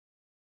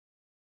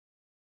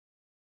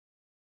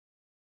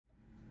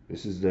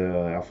This is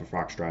the Alpha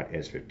Foxtrot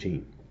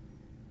S15.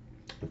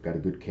 I've got a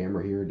good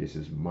camera here. This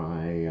is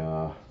my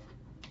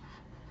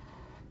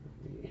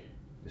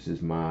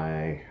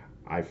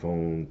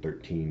iPhone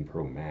 13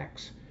 Pro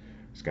Max.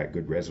 It's got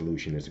good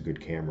resolution. It's a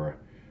good camera.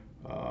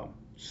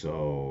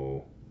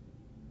 So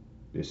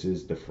this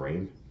is the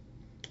frame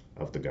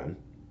of the gun.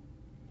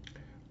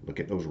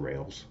 Look at those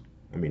rails.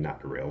 I mean, not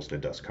the rails, the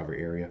dust cover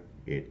area.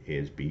 It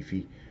is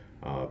beefy.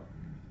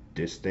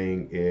 This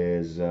thing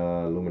is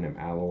aluminum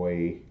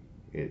alloy.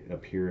 It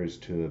appears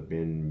to have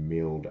been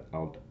milled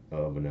out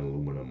of an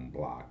aluminum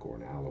block or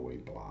an alloy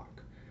block.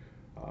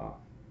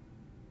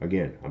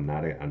 Again, I'm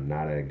not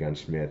a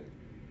gunsmith,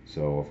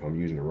 so if I'm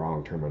using the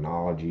wrong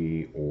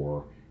terminology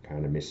or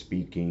kind of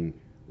misspeaking,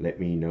 let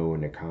me know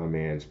in the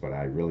comments. But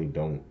I really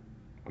don't.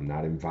 I'm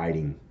not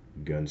inviting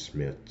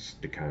gunsmiths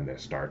to kind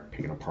of start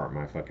picking apart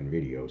my fucking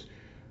videos.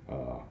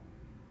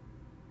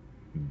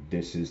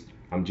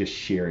 I'm just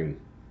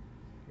sharing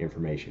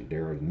information.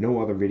 There are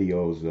no other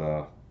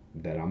videos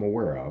that I'm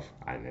aware of,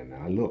 and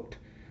I looked,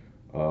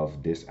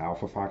 of this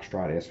Alpha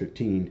Foxtrot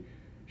S15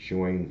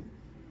 showing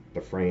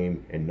the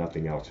frame and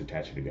nothing else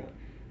attached to the gun.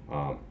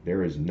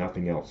 There is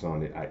nothing else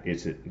on it.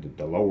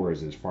 The lower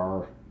is as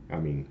far,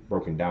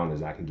 broken down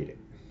as I can get it.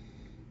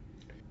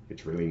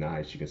 It's really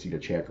nice. You can see the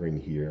checkering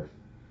here,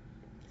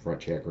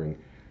 front checkering.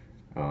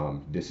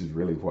 This is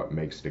really what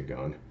makes the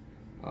gun.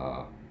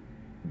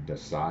 The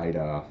side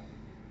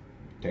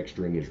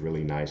texturing is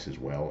really nice as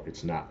well.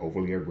 It's not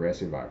overly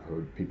aggressive. I've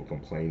heard people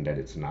complain that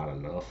it's not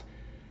enough.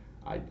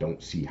 I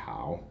don't see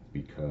how,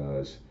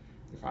 because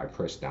if I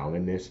press down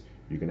in this,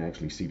 you can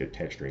actually see the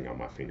texturing on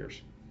my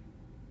fingers.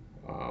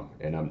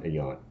 And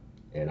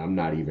I'm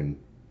not even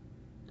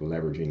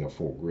leveraging a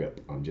full grip.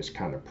 I'm just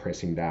kind of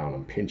pressing down.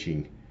 I'm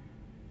pinching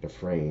the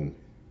frame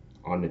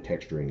on the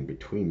texturing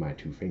between my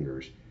two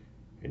fingers,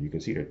 and you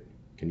can see that.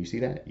 Can you see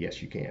that? Yes,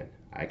 you can.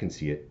 I can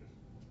see it.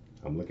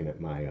 I'm looking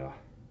at my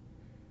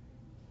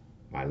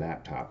my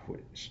laptop,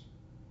 which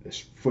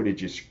this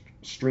footage is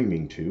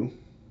streaming to.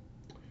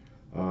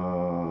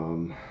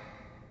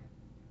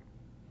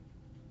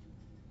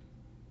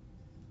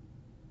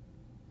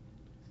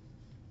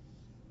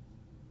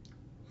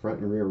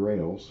 Front and rear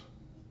rail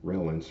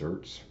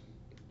inserts.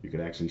 You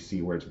can actually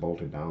see where it's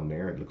bolted down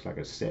there. It looks like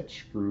a set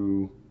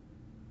screw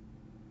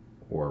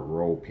or a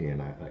roll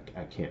pin.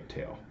 I can't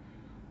tell.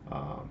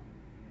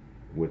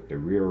 With the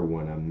rear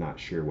one, I'm not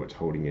sure what's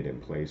holding it in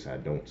place. I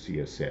don't see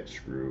a set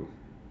screw.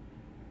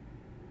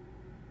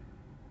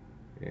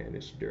 And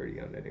it's dirty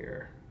under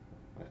there.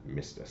 I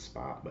missed a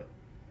spot, but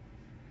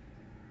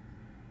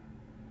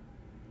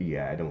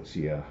yeah, I don't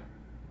see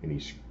any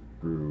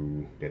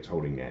screw that's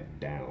holding that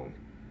down.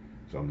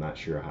 So I'm not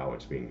sure how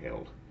it's being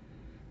held.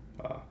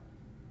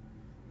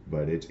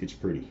 But it's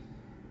pretty.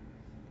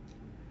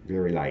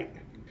 Very light.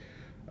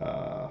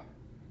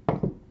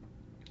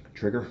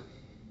 Trigger.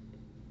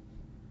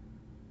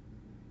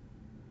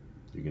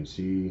 You can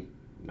see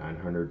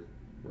 900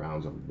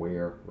 rounds of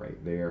wear right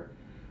there.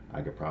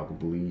 I could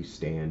probably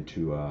stand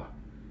to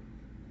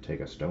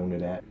take a stone to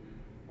that.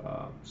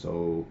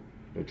 So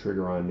the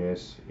trigger on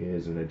this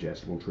is an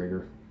adjustable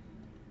trigger.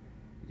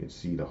 You can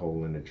see the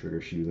hole in the trigger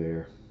shoe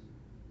there.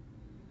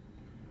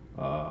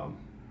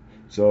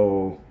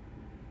 So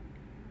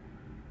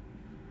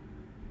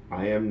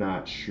I am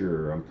not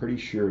sure. I'm pretty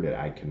sure that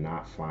I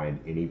cannot find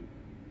any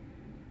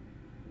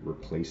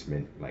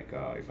replacement. Like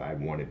if I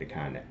wanted to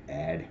kind of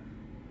add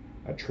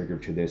a trigger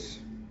to this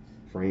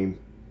frame.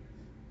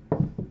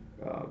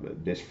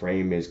 This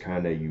frame is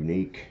kind of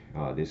unique.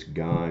 This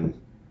gun,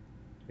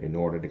 in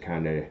order to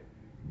kind of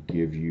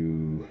give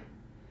you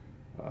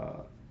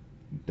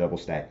double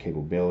stack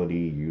capability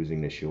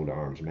using the Shield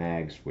Arms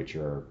mags, which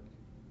are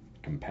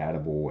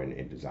compatible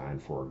and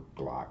designed for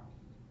Glock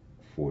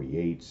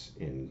 48s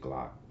and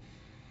Glock,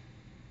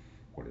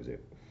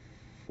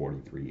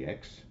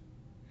 43X.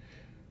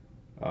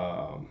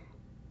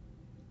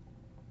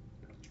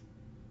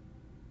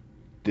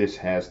 This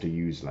has to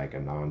use like a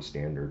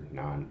non-standard,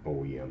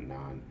 non-OEM,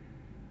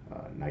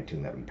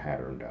 non-1911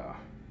 patterned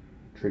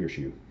trigger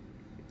shoe.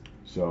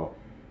 So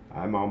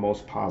I'm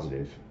almost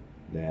positive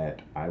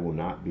that I will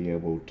not be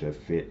able to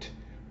fit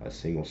a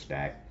single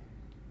stack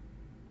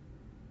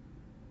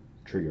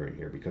trigger in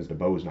here because the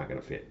bow is not going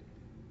to fit.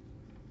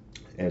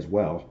 As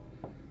well,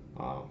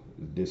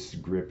 this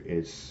grip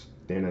is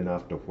thin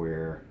enough to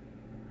where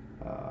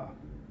a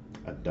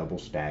double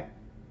stack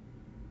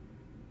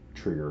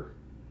trigger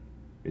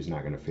is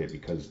not going to fit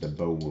because the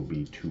bow will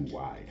be too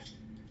wide.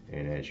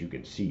 And as you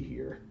can see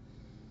here,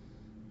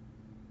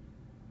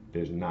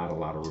 there's not a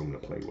lot of room to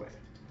play with.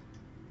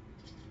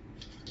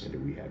 And do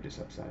we have this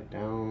upside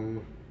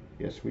down?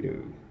 Yes, we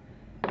do.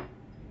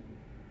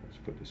 Let's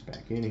put this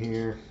back in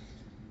here.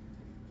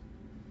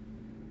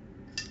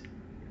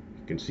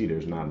 You can see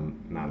there's not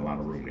a lot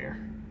of room there.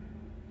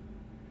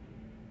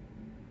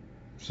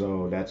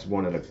 So that's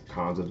one of the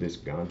cons of this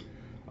gun.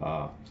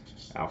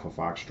 Alpha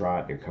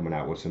Foxtrot, they're coming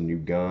out with some new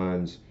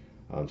guns,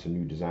 some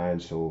new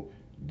designs, so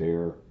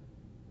they're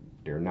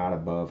not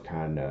above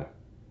kind of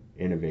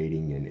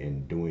innovating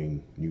and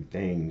doing new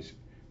things,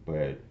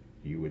 but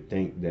you would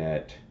think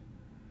that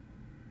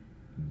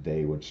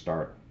they would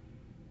start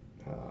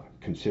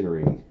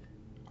considering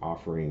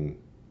offering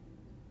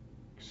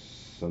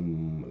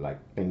some like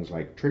things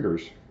like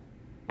triggers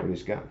for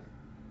this gun.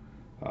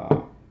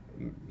 Uh,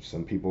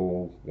 some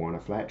people want a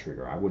flat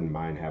trigger. I wouldn't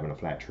mind having a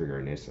flat trigger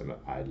in this.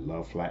 I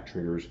love flat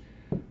triggers.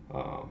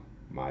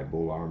 My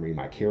Bull Armory,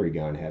 my carry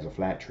gun has a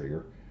flat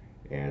trigger,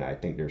 and I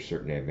think there's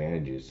certain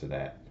advantages to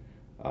that.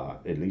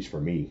 At least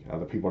for me.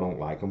 Other people don't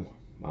like them,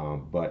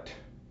 but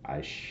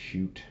I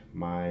shoot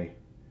my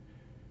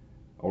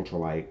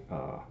ultralight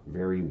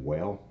very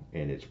well,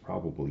 and it's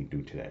probably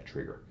due to that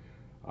trigger.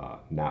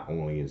 Not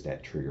only is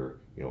that trigger,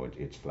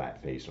 it's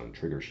flat faced on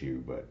trigger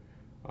shoe, but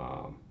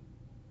um,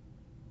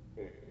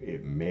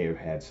 it may have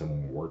had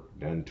some work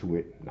done to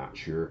it. Not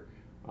sure.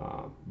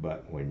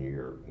 But when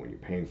you're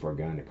paying for a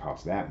gun that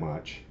costs that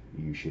much,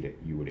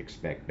 you would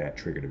expect that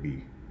trigger to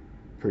be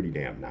pretty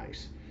damn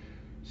nice.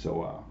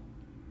 So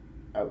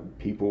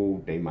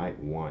people, they might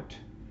want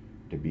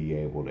to be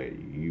able to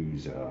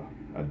use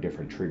a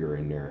different trigger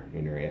in their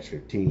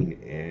S15,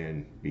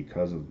 and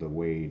because of the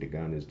way the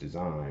gun is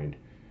designed,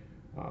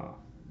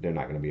 they're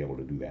not going to be able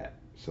to do that.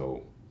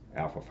 So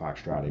Alpha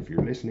Foxtrot, if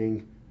you're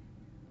listening,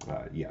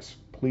 yes,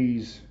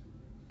 please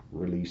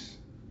release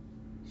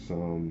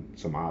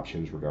some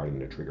options regarding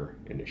the trigger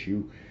in the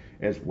shoe,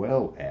 as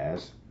well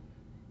as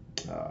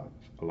a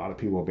lot of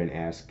people have been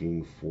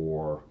asking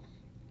for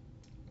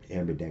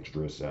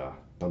ambidextrous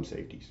thumb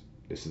safeties.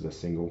 This is a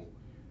single,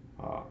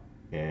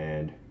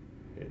 and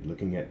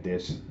looking at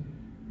this,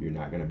 you're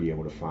not going to be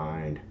able to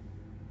find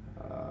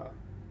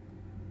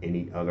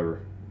any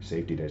other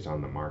safety that's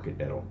on the market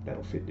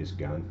that'll fit this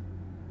gun,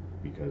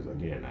 because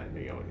again,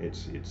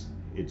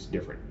 it's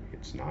different.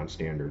 It's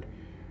non-standard,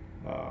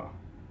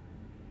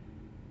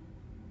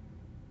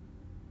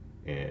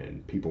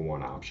 and people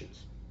want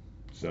options.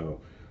 So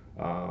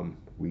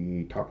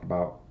we talked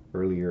about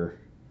earlier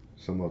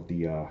some of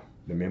the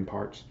MIM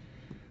parts.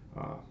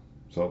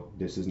 So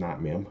this is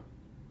not MIM.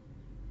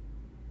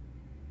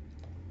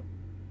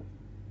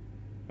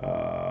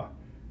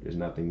 There's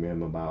nothing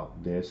MIM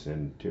about this,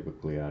 and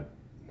typically I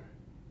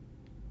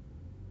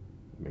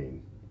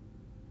mean,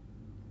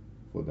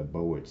 for the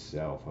bow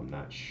itself, I'm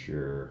not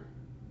sure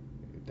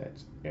if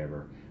that's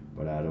ever,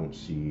 but I don't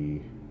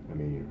see, I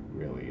mean,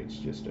 really, it's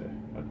just a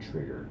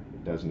trigger.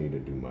 It doesn't need to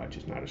do much.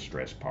 It's not a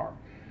stress part.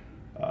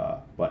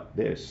 But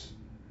this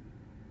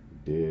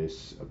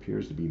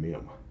appears to be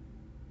MIM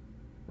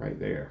right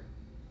there.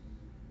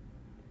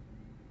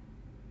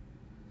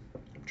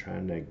 I'm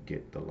trying to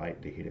get the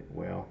light to hit it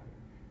well.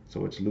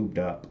 So it's lubed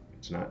up.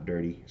 It's not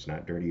dirty. It's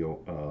not dirty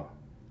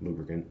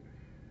lubricant.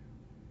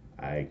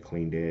 I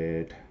cleaned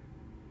it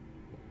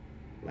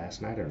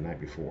last night or the night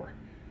before.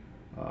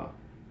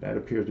 That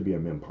appears to be a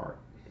MIM part.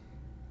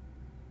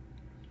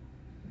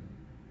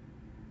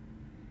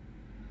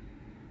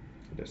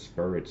 The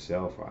spur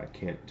itself, I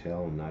can't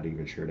tell. I'm not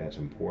even sure that's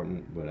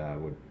important, but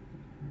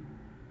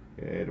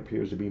it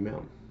appears to be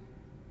MIM.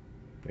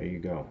 There you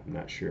go. I'm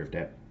not sure if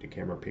the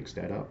camera picks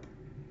that up.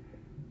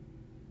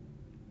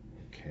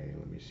 Okay,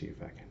 let me see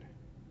if I can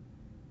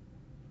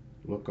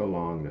look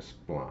along the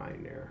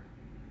spline there,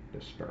 the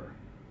spur.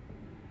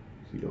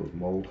 See those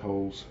mold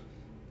holes?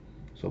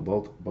 So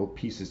both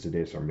pieces to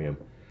this are MIM.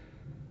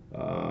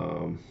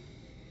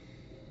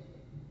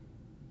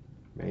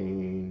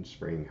 Main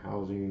spring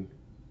housing.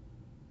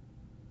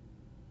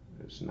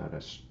 It's not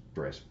a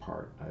stress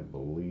part, I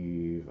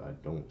believe. I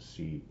don't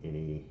see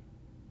any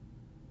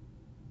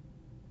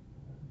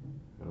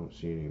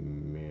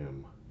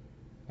MIM.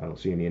 I don't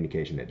see any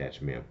indication that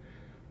that's MIM.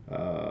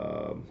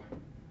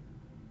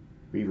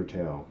 Beaver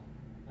tail,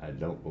 I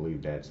don't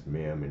believe that's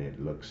MIM, and it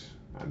looks,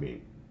 I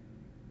mean,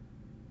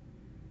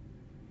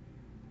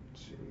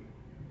 let's see.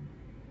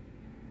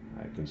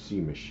 I can see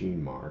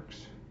machine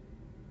marks.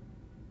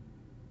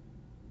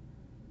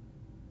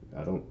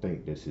 I don't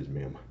think this is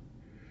MIM.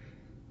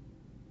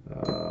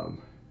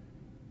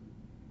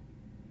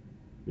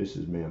 This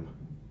is MIM,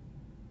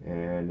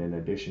 and in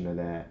addition to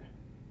that,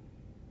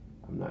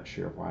 I'm not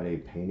sure why they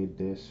painted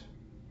this,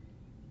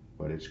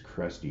 but it's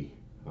crusty.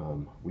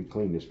 We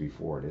cleaned this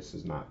before. This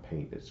is not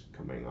paint that's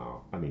coming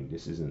off. I mean,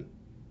 this isn't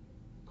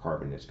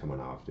carbon that's coming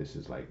off. This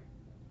is like,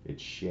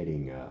 it's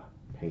shedding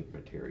paint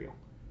material.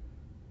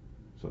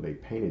 So they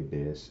painted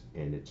this,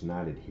 and it's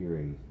not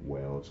adhering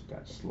well. It's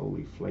got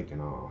slowly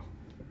flaking off.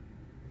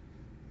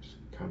 It's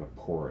kind of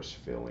porous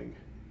filling,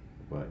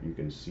 but you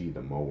can see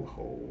the mold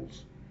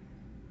holes.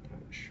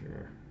 I'm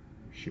sure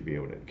should be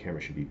able to, the camera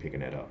should be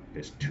picking that up.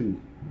 There's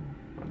two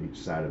on each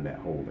side of that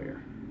hole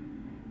there.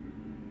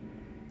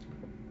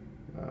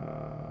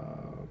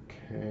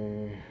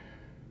 Okay.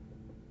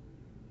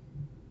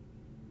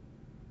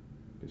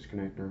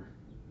 Disconnector.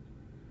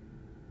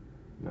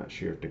 Not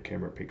sure if the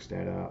camera picks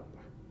that up.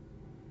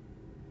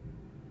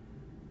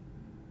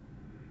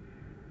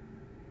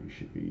 You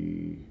should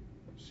be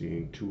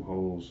seeing two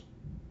holes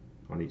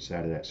on each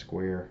side of that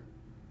square.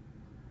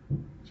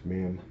 It's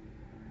MIM.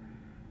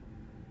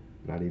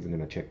 Not even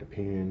going to check the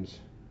pins.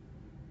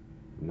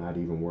 Not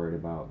even worried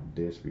about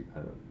this. You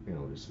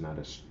know, it's not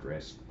a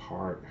stressed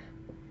part.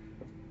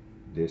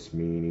 This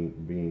meaning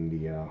being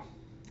the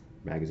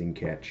magazine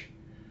catch.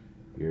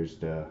 Here's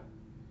the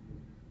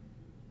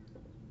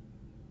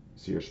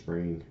sear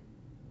spring,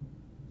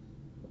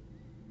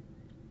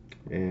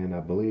 and I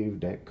believe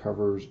that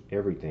covers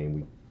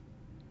everything. We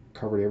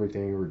covered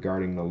everything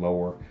regarding the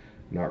lower.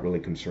 Not really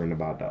concerned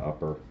about the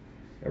upper.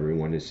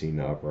 Everyone has seen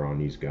the upper on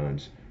these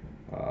guns,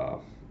 uh,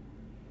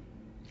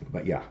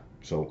 but yeah.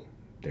 So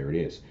there it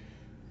is.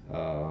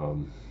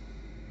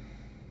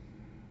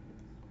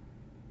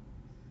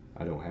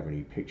 I don't have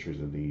any pictures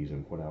of these,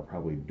 and what I'll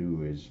probably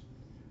do is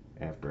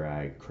after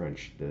I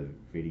crunch the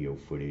video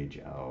footage,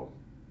 I'll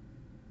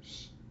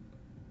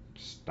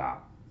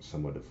stop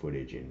some of the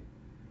footage and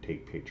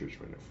take pictures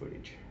from the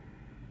footage.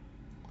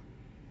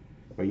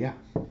 But yeah,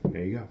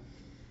 there you go.